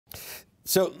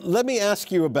So let me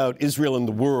ask you about Israel and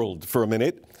the world for a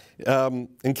minute.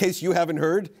 In case you haven't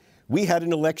heard, we had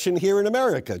an election here in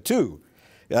America, too.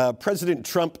 President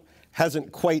Trump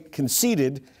hasn't quite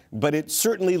conceded, but it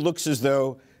certainly looks as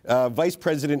though Vice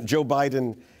President Joe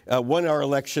Biden won our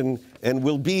election and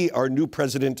will be our new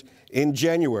president in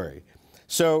January.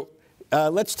 So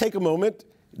let's take a moment.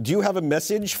 Do you have a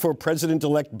message for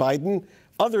President-elect Biden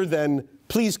other than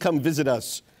please come visit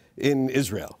us in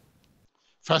Israel?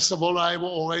 First of all, I've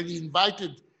already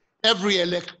invited every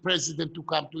elected president to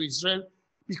come to Israel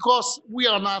because we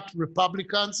are not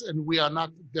Republicans and we are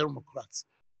not Democrats.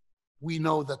 We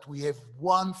know that we have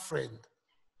one friend,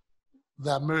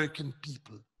 the American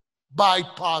people,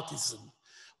 bipartisan.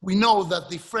 We know that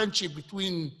the friendship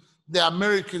between the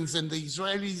Americans and the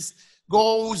Israelis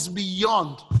goes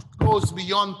beyond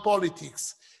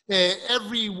politics.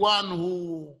 Everyone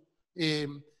who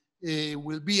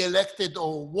will be elected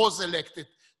or was elected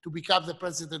to become the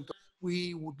president,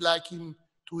 we would like him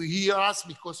to hear us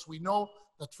because we know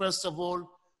that, first of all,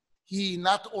 he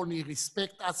not only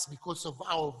respects us because of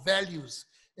our values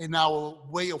and our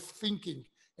way of thinking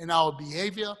and our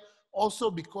behavior, also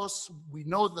because we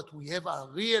know that we have a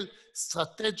real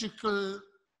strategical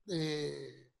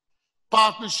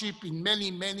partnership in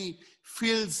many, many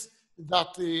fields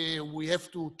that we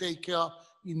have to take care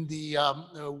in the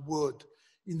world.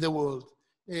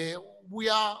 We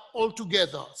are all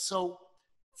together. So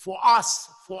for us,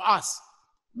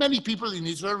 many people in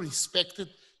Israel respected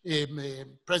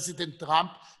President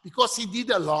Trump because he did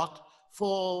a lot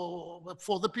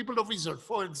for the people of Israel.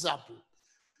 For example,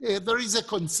 there is a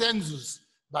consensus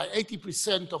by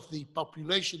 80% of the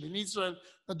population in Israel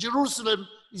that Jerusalem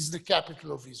is the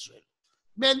capital of Israel.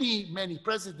 Many, many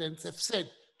presidents have said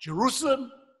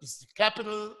Jerusalem is the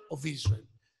capital of Israel.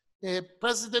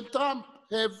 President Trump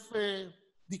have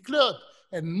declared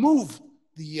and moved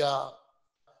the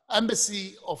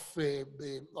embassy of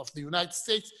the United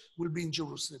States will be in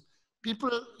Jerusalem.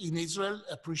 People in Israel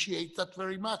appreciate that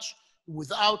very much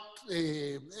without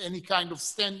any kind of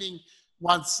standing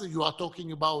once you are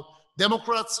talking about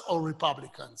Democrats or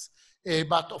Republicans.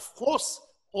 But of course,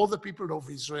 all the people of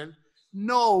Israel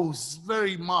knows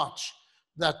very much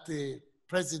that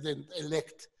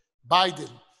President-elect Biden,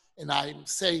 and I'm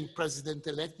saying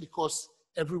President-elect because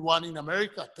everyone in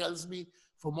America tells me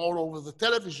from all over the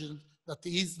television that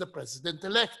he is the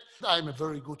President-elect. I'm a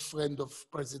very good friend of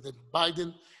President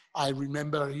Biden. I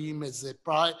remember him as a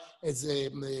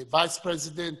vice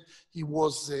president. He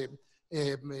was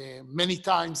many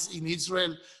times in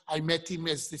Israel. I met him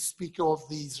as the Speaker of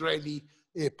the Israeli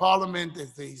Parliament,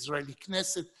 as the Israeli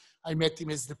Knesset. I met him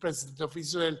as the President of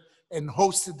Israel and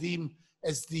hosted him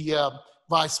as the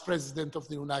Vice President of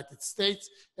the United States.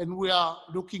 And we are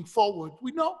looking forward.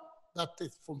 We know that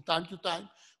from time to time,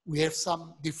 we have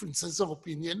some differences of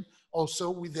opinion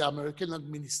also with the American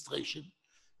administration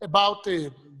about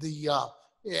the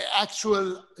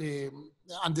actual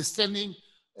understanding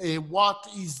what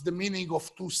is the meaning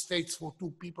of 2 states for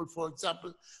 2 people, for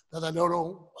example, that I don't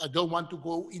know, I don't want to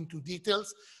go into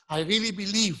details. I really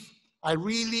believe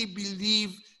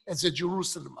as a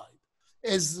Jerusalemite,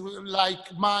 as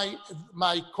like my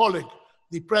colleague,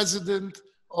 the president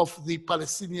of the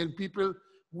Palestinian people,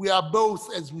 we are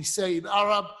both, as we say in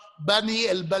Arab, Bani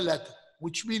el-Balad,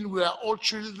 which means we are all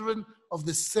children of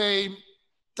the same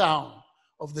town,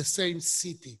 of the same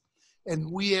city. And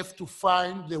we have to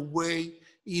find the way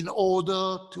in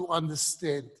order to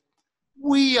understand.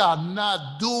 We are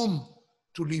not doomed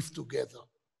to live together.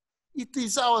 It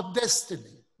is our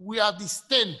destiny. We are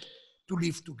destined to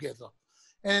live together.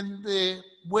 And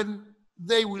when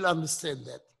they will understand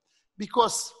that,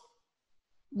 because,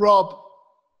 Rob,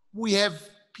 we have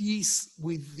peace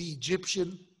with the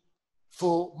Egyptian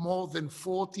for more than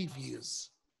 40 years.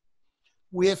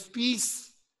 We have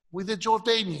peace with the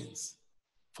Jordanians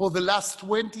for the last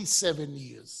 27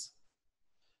 years.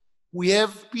 We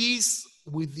have peace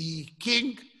with the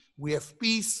king, we have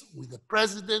peace with the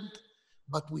president,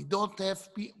 but we don't have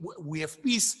we have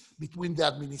peace between the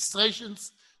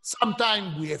administrations.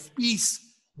 Sometimes we have peace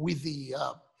with the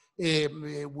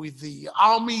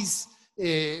armies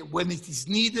when it is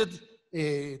needed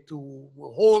to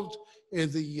hold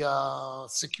the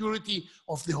security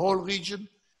of the whole region,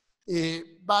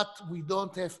 but we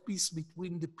don't have peace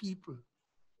between the people.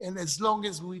 And as long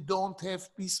as we don't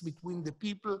have peace between the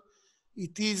people,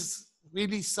 it is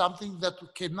really something that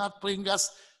cannot bring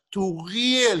us to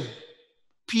real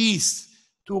peace,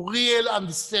 to real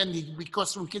understanding,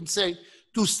 because we can say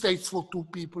 2 states for 2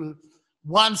 people,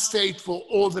 1 state for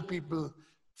all the people,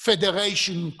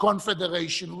 federation,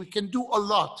 confederation. We can do a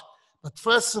lot. But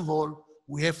first of all,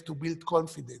 we have to build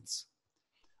confidence.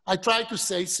 I try to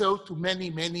say so to many,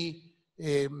 many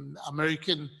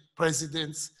American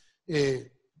presidents. I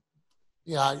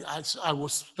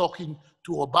was talking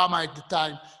to Obama at the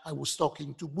time. I was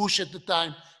talking to Bush at the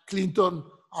time. Clinton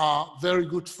are very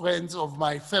good friends of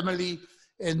my family.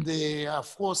 And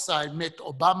of course, I met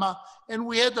Obama, and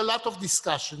we had a lot of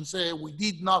discussions. We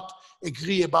did not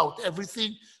agree about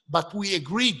everything, but we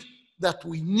agreed that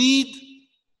we need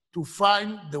to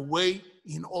find the way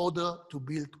in order to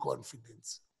build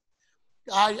confidence.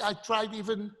 I tried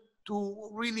even to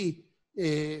really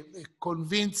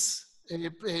convince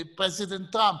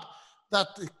President Trump that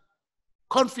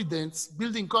confidence,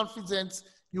 building confidence,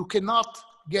 you cannot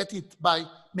get it by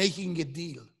making a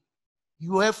deal.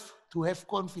 You have to have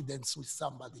confidence with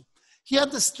somebody. He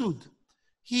understood.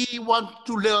 He wanted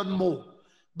to learn more.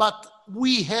 But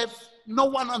no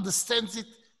one understands it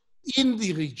in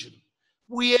the region.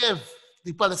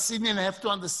 The Palestinians have to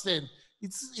understand,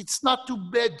 it's not too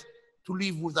bad to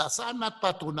live with us. I'm not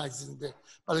patronizing the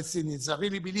Palestinians. I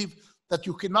really believe that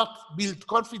you cannot build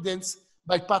confidence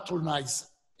by patronizing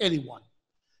anyone.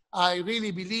 I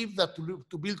really believe that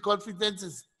to build confidence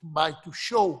is to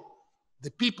show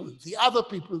the other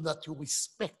people, that you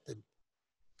respect them,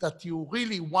 that you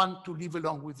really want to live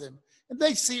along with them. And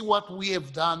they see what we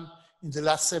have done in the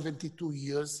last 72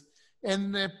 years.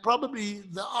 And probably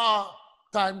there are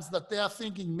times that they are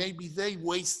thinking maybe they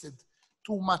wasted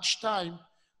too much time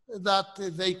that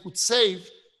they could save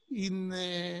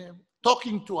in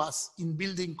talking to us, in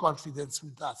building confidence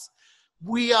with us.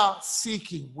 We are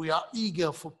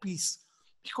eager for peace,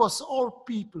 because all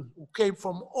people who came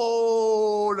from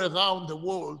all around the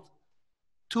world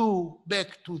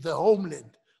back to the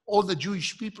homeland, all the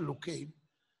Jewish people who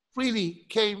really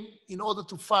came in order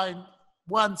to find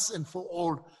once and for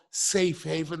all safe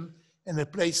haven and a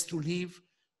place to live,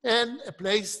 and a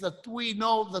place that we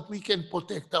know that we can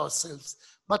protect ourselves.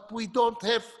 But we don't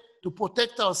have to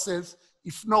protect ourselves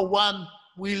if no one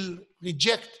will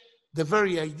reject the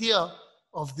very idea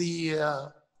of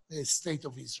the State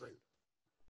of Israel.